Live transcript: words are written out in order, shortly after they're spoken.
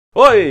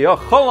Hi,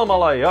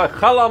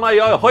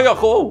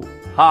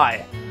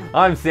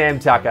 I'm Sam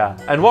Tucker,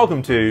 and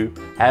welcome to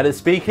How to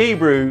Speak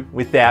Hebrew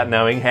Without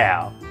Knowing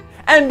How.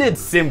 And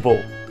it's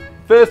simple.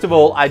 First of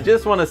all, I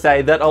just want to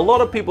say that a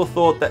lot of people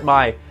thought that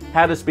my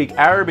How to Speak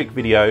Arabic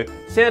video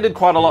sounded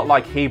quite a lot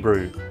like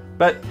Hebrew.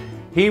 But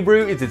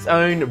Hebrew is its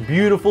own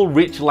beautiful,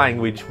 rich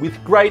language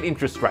with great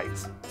interest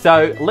rates.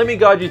 So let me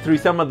guide you through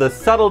some of the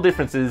subtle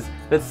differences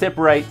that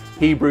separate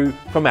Hebrew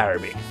from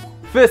Arabic.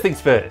 First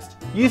things first,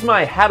 use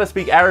my How to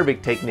Speak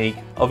Arabic technique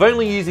of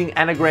only using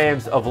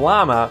anagrams of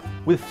llama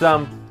with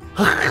some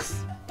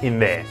h's in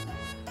there.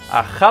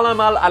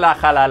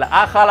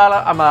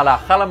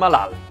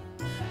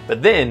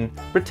 But then,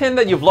 pretend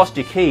that you've lost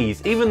your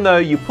keys even though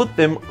you put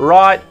them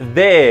right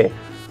there.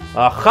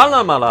 You're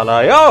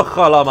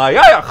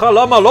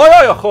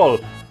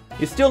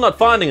still not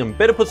finding them,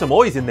 better put some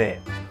oys in there.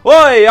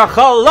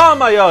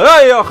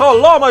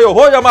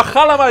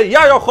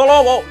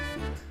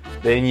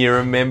 Then you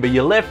remember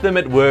you left them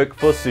at work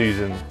for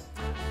Susan.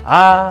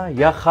 And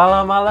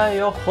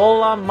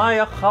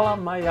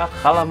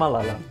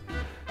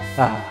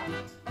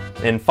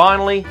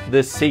finally,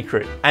 the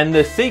secret. And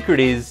the secret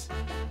is,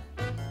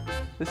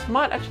 this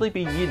might actually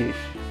be Yiddish.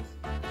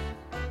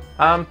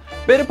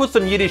 Better put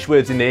some Yiddish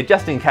words in there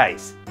just in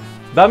case.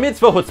 Bar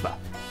mitzvah chutzpah.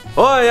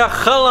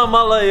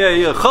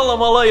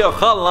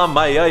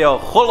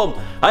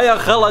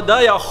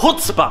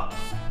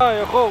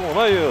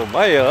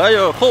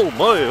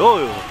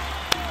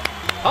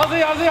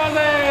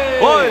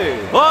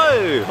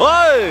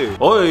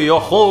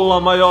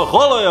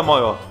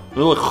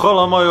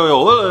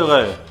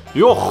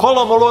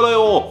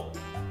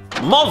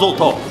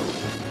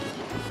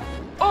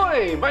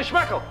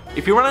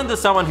 If you run into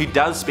someone who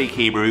does speak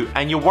Hebrew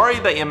and you're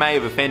worried that you may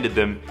have offended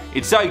them,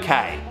 it's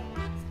okay.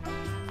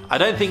 I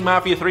don't think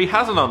Mafia 3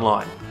 has it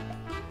online.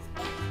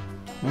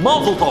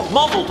 Mazel tov,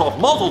 mazel tov,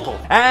 mazel tov.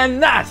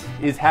 And that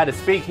is How to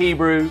Speak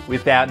Hebrew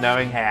Without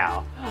Knowing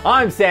How.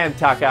 I'm Sam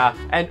Tucker,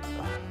 and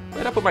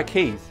where'd I put my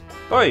keys?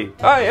 Oi,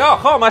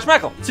 my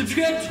schmeckle.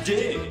 Subscribe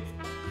today.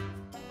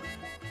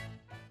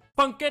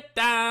 Funky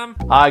time.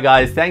 Hi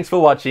guys, thanks for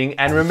watching,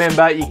 and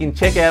remember you can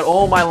check out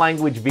all my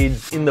language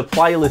vids in the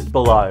playlist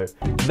below.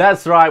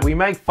 That's right, we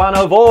make fun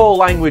of all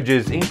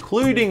languages,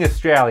 including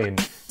Australian.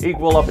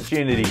 Equal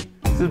opportunity.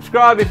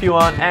 Subscribe if you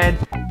want, and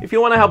if you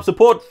want to help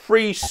support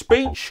free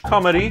speech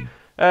comedy,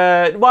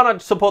 why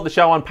not support the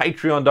show on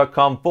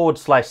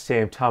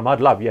patreon.com/SamTime.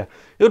 I'd love you.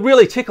 It would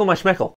really tickle my schmeckle.